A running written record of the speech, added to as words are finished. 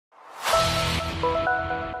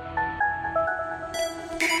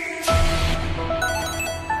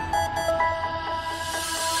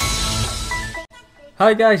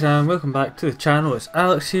Hi guys and welcome back to the channel. It's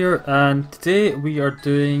Alex here and today we are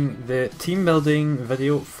doing the team building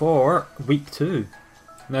video for week 2.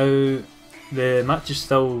 Now the match is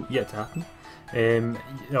still yet to happen.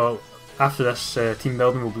 After this team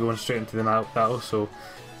building we'll be going straight into the battle, so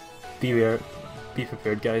be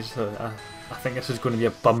prepared guys. I think this is going to be a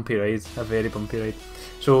bumpy ride, a very bumpy ride.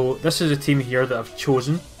 So this is a team here that I've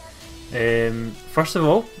chosen. First of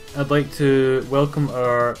all, I'd like to welcome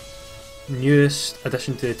our newest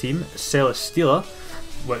addition to the team, Celesteela,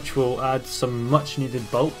 which will add some much needed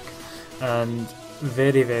bulk and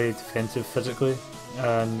very defensive physically,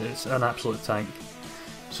 and it's an absolute tank.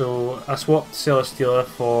 So I swapped Celesteela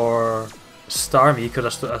for Starmie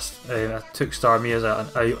because I took Starmie as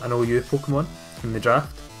an OU Pokemon in the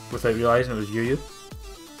draft without realising it was UU,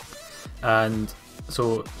 and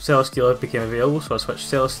so Celesteela became available, so I switched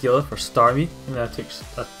Celesteela for Starmie, and then I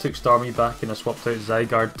took Starmie back and I swapped out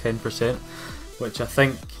Zygarde 10%, which I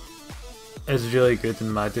think is really good in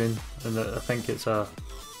my doing, and I think it's a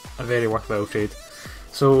very worthwhile trade.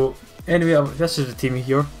 So anyway, this is the team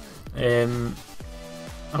here.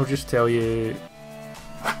 I'll just tell you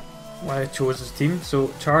why I chose this team. So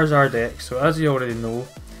Charizard X, so as you already know,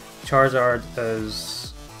 Charizard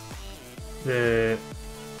is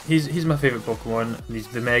He's my favourite Pokemon. He's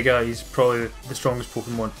the Mega. He's probably the strongest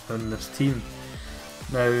Pokemon in this team.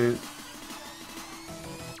 Now,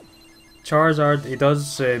 Charizard, he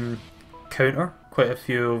does counter quite a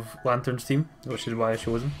few of Lanturns' team, which is why I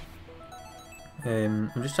chose him.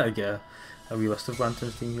 I'm just trying to get a wee list of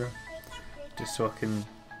Lanturns' team here, just so I can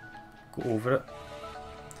go over it.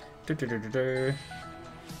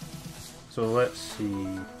 So let's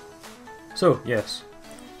see. So yes,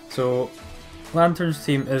 so Lanturns'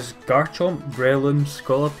 team is Garchomp, Breloom,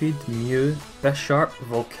 Scolipede, Mew, Bisharp,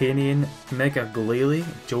 Volcanion, Mega Glalie,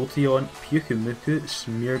 Jolteon, Pyukumuku,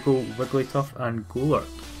 Smeargle, Wigglytuff and Golurk.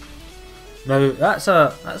 Now that's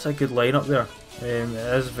a good lineup there. It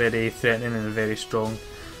is very threatening and very strong,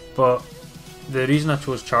 but the reason I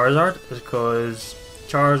chose Charizard is because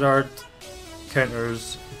Charizard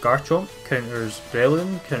counters Garchomp, counters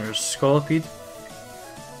Breloom, counters Scolipede,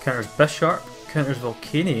 counters Bisharp, counters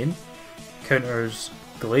Volcanion, counters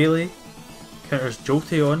Glalie, counters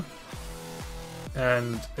Jolteon,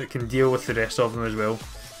 and it can deal with the rest of them as well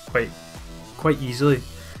quite easily.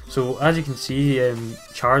 So as you can see,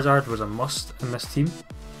 Charizard was a must in this team,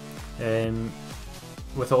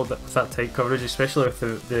 with that type coverage, especially with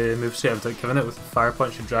the moveset I've given it with the Fire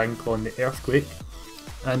Punch, the Dragon Claw and the Earthquake.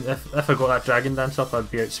 And if I got that Dragon Dance up,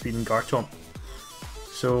 I'd be outspeeding Garchomp.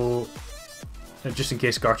 So just in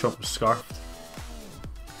case Garchomp was scarfed.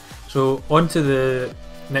 So on to the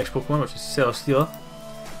next Pokemon, which is Celesteela.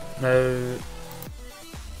 Now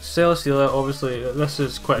Celesteela, obviously this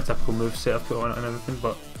is quite a typical moveset I've put on it and everything,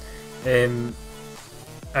 but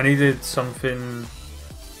I needed something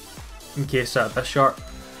in case that Bisharp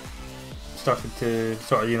started to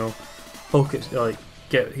sort of, bulk it, like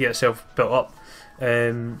get itself built up.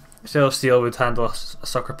 Celesteela would handle a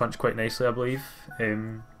Sucker Punch quite nicely, I believe,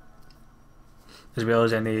 as well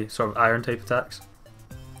as any sort of Iron type attacks.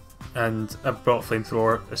 And I brought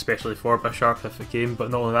Flamethrower especially for Bisharp if it came, but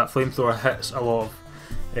not only that, Flamethrower hits a lot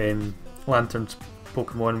of Lanturns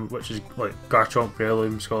Pokemon, which is like Garchomp,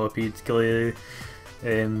 Breloom, Scolipede, Glalie.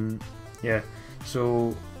 Yeah,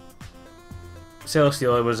 so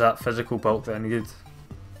Celesteela was that physical bulk that I needed.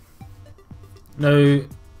 Now, the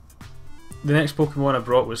next Pokemon I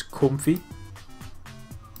brought was Comfey.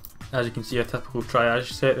 As you can see, a typical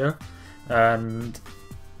Triage set there, and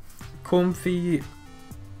Comfey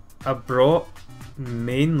I brought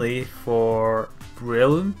mainly for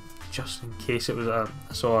Breloom, just in case it was I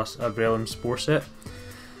saw a Breloom Spore set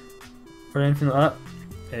or anything like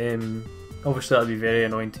that. Obviously that'd be very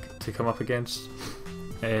annoying to come up against.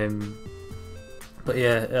 But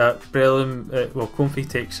yeah, Breloom, Comfey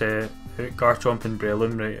takes Garchomp and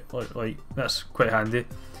Breloom, right? Like that's quite handy.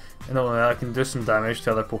 And not only that, I can do some damage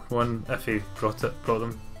to other Pokemon if he brought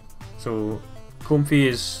them. So Comfey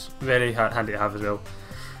is very handy to have as well.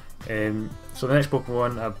 So the next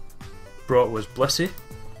Pokemon I brought was Blissey.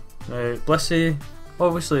 Now Blissey,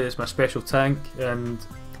 obviously it's my special tank and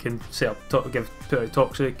can put out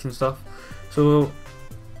Toxic and stuff. So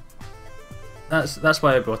that's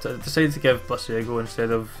why I brought it. I decided to give Blissey a go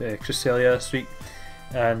instead of Cresselia this week,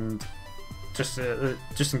 and just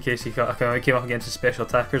in case he came up against the special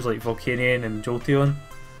attackers like Volcanion and Jolteon.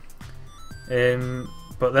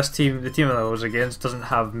 But the team that I was against doesn't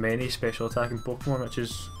have many special attacking Pokemon, which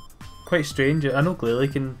is quite strange. I know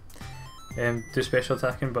Glalie can do special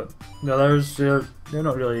attacking, but the others, they're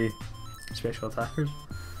not really special attackers,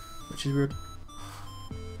 which is weird.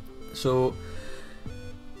 So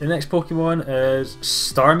the next Pokemon is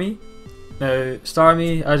Starmie. Now,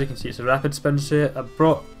 Starmie, as you can see, it's a Rapid Spin set. I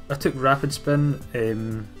took Rapid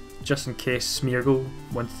Spin just in case Smeargle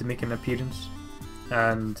wanted to make an appearance.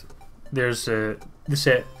 And there's the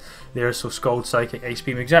set there, so Scald, Psychic, Ice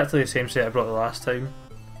Beam, exactly the same set I brought the last time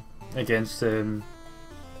against the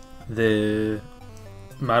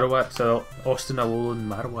Marowaks, Austin Alolan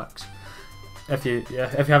Marowaks. If you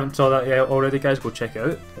haven't saw that yet already, guys, go check it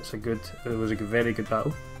out. It was a very good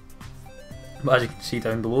battle. But as you can see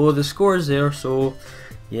down below, the score is there, so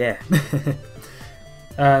yeah.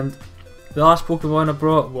 And the last Pokemon I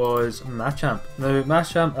brought was Machamp. Now,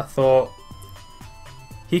 Machamp, I thought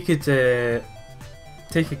he could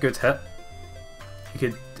take a good hit. He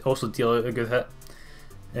could also deal out a good hit.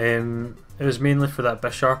 It was mainly for that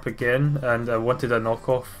Bisharp again, and I wanted a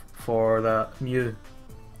knockoff for that Mew.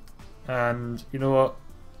 And you know what?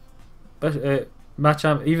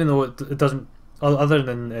 Machamp, even though it doesn't, other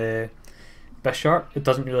than Bisharp, it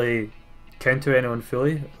doesn't really counter anyone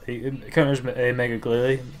fully. It counters Mega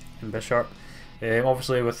Glalie and Bisharp.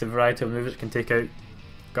 Obviously, with the variety of moves, it can take out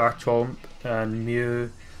Garchomp and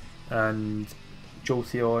Mew and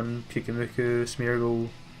Jolteon, Pyukumuku, Smeargle.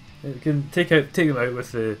 It can take them out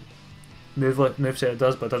with the moveset it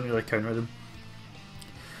does, but it doesn't really counter them.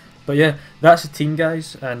 But yeah, that's the team,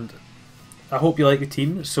 guys, and I hope you like the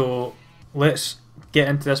team. So let's get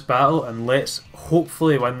into this battle and let's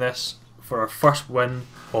hopefully win this for our first win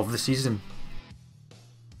of the season.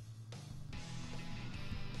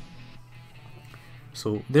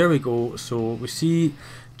 So there we go. So we see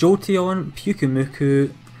Jolteon,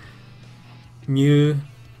 Pyukumuku, Mew.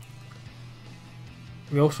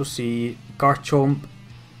 We also see Garchomp.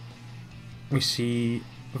 We see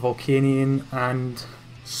Volcanion and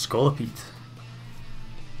Scolipede.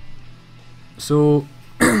 So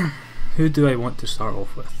who do I want to start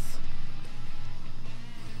off with?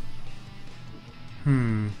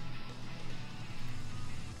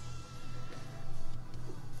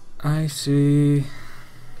 I say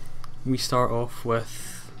we start off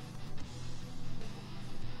with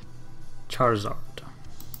Charizard.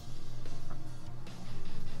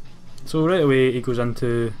 So right away he goes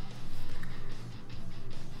into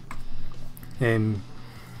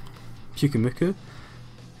Pyukumuku.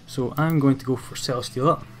 So I'm going to go for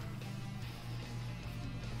Celesteela.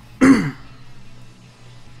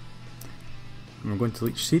 And we're going to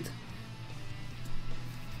Leech Seed.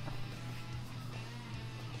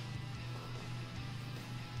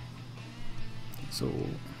 So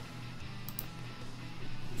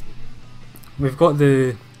we've got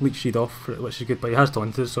the Leech Seed off, which is good, but he has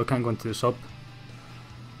taunted, so I can't go into the sub.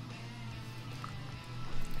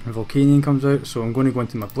 And Volcanion comes out, so I'm going to go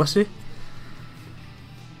into my Blissey.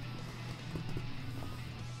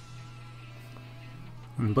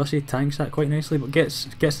 And Blissey tanks that quite nicely, but gets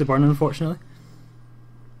the burn, unfortunately.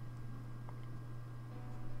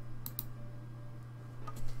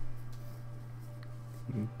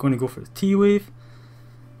 I'm going to go for the T-Wave.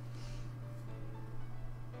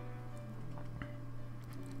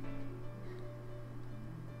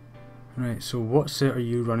 Right, so what set are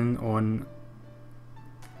you running on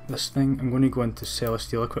this thing? I'm going to go into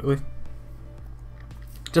Celesteela quickly,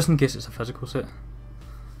 just in case it's a physical set.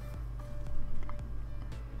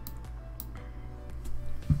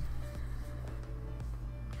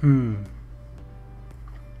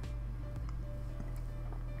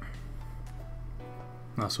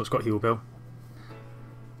 So it's got Heal Bell.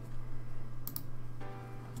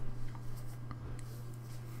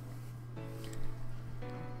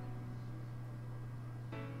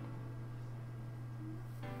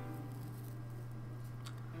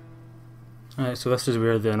 Alright, so this is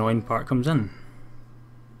where the annoying part comes in.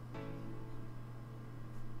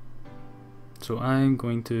 So I'm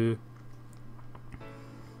going to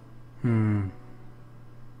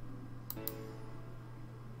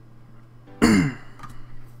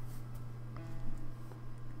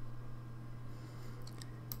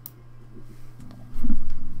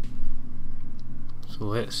so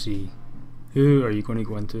let's see, who are you going to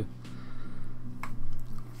go into?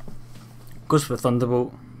 Goes for the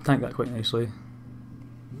Thunderbolt, tank that quite nicely.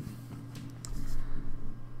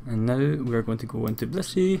 And now we're going to go into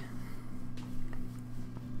Blissey.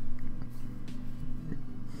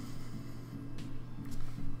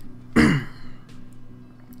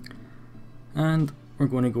 And we're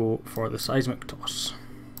going to go for the Seismic Toss.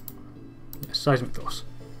 Yes, Seismic Toss.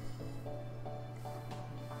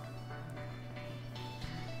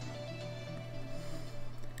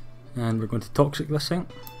 And we're going to Toxic this thing.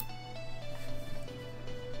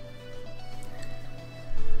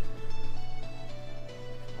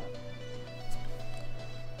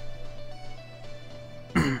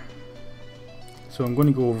 So I'm going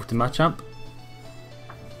to go over to Machamp.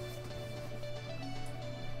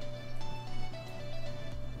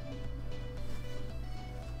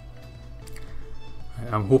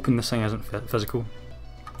 I'm hoping this thing isn't physical.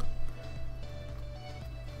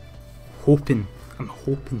 Hoping. I'm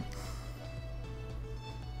hoping.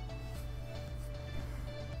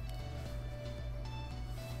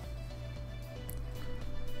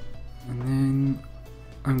 And then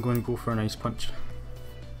I'm going to go for an Ice Punch.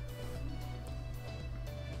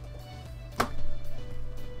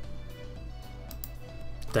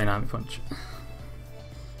 Dynamic Punch.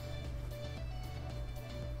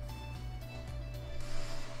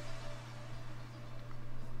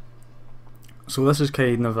 So this is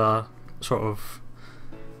kind of a sort of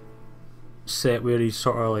set where he's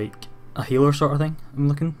sort of like a healer sort of thing,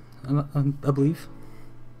 I believe.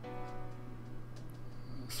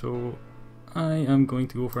 So I am going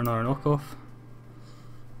to go for another knockoff.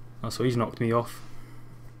 Oh, so he's knocked me off.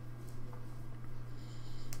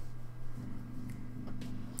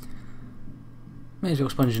 Might as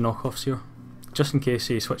well sponge the knockoffs here, just in case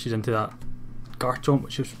he switches into that Garchomp,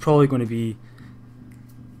 which is probably going to be,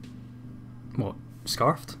 what,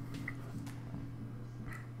 Scarfed?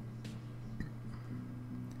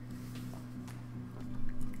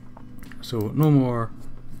 So no more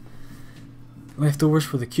leftovers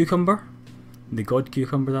for the cucumber, the god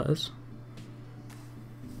cucumber that is.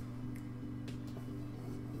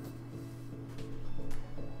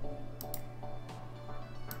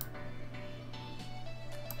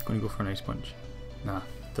 Going to go for an Ice Punch. Nah,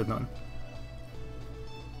 did nothing.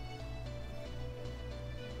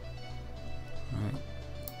 Right,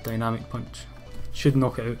 Dynamic Punch. Should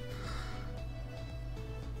knock it out.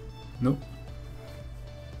 Nope.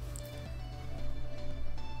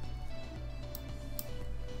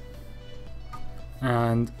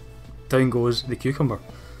 And down goes the cucumber.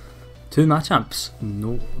 2 Machamps.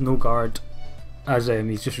 No guard. As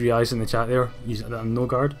he's just realised in the chat there, that I'm no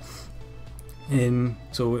guard.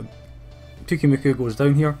 So Tukimuku goes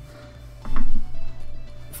down here.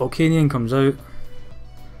 Volcanion comes out.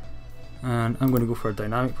 And I'm going to go for a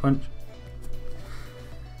Dynamic Punch.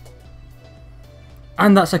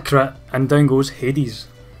 And that's a crit. And down goes Hades.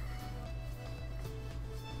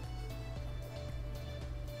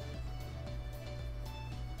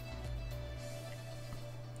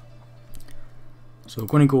 So I'm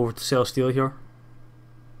going to go over to Celesteela here.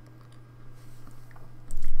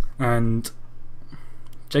 And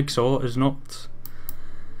Jigsaw is not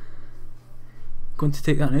going to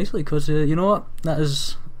take that nicely, because you know what? That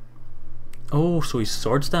is... Oh, so he's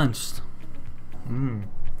Swords Danced.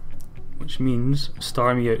 Which means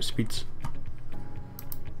Starmie outspeeds.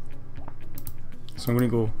 So I'm going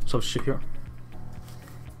to go Substitute here.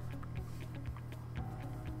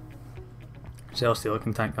 Celesteela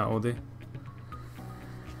can tank that all day.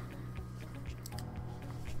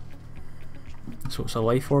 So it's a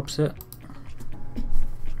Life Orb set.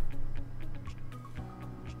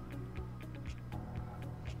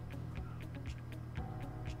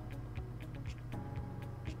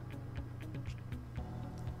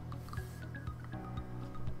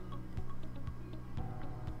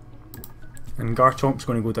 And Garchomp's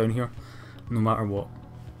going to go down here, no matter what.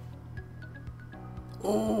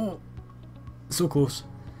 Oh! So close.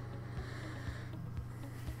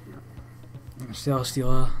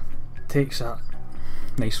 Celesteela takes that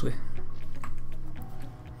nicely.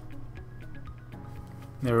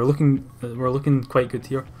 Now we're looking quite good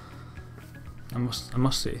here. I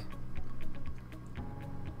must say.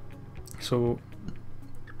 So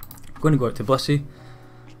I'm going to go out to Blissey,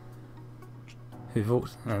 who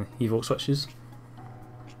votes, and he vote switches.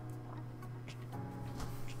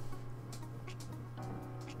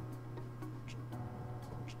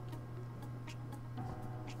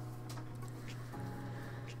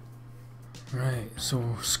 Right, so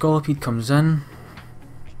Scolipede comes in.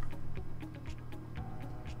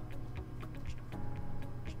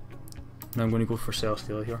 Now I'm going to go for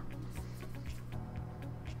Celesteela here.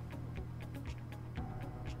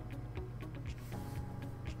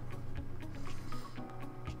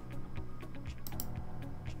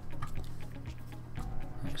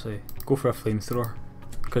 Actually, go for a Flamethrower,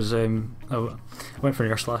 because I went for an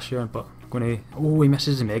Air Slash here, but I'm going to... Oh, he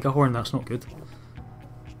misses the Mega Horn, that's not good.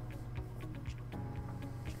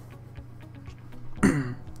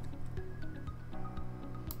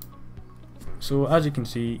 So as you can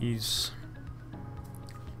see, he's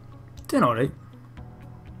doing alright.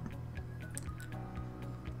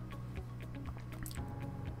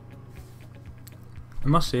 I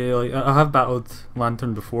must say, like, I have battled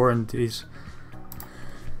Lanturn before, and he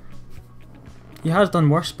has done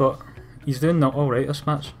worse, but he's doing alright this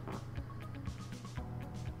match.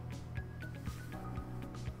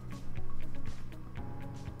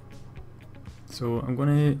 So I'm going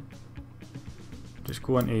to just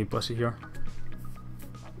go into Blissey here.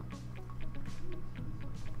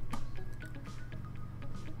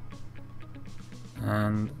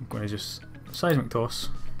 And I'm going to just seismic toss.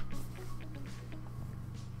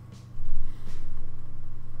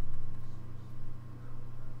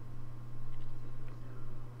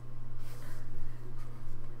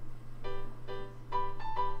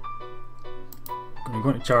 I'm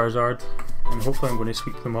going to Charizard, and hopefully I'm going to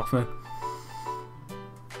sweep them off now.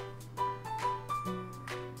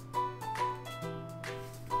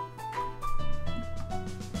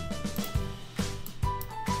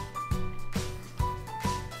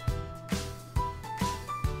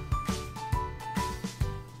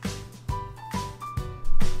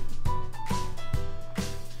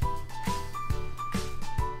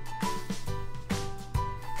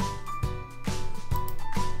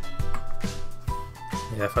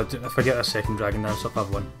 Yeah, if I get a second Dragon Dance up,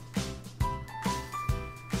 I've won.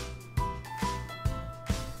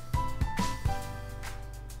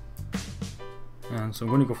 And so I'm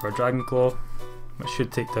going to go for a Dragon Claw, which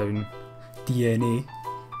should take down DNA.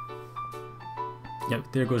 Yep,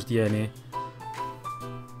 there goes DNA.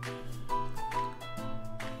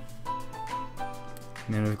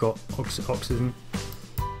 And then we've got Oxygen.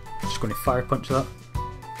 Just going to Fire Punch that.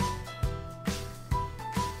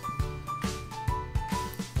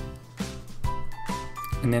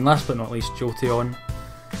 And then last but not least, Jolteon.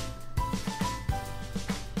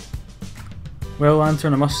 Well,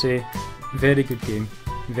 Lantern, I must say, very good game.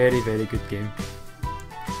 Very, very good game.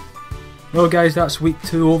 Well guys, that's week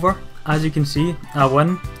 2 over. As you can see, I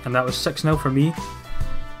won, and that was 6-0 for me.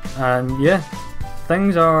 And yeah,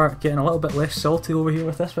 things are getting a little bit less salty over here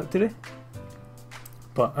with this victory.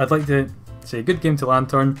 But I'd like to say good game to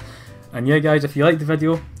Lantern. And yeah guys, if you liked the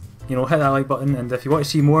video, you know, hit that like button, and if you want to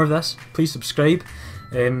see more of this, please subscribe.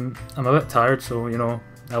 I'm a bit tired, so you know,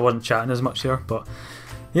 I wasn't chatting as much here, but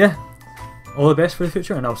yeah, all the best for the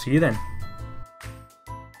future, and I'll see you then.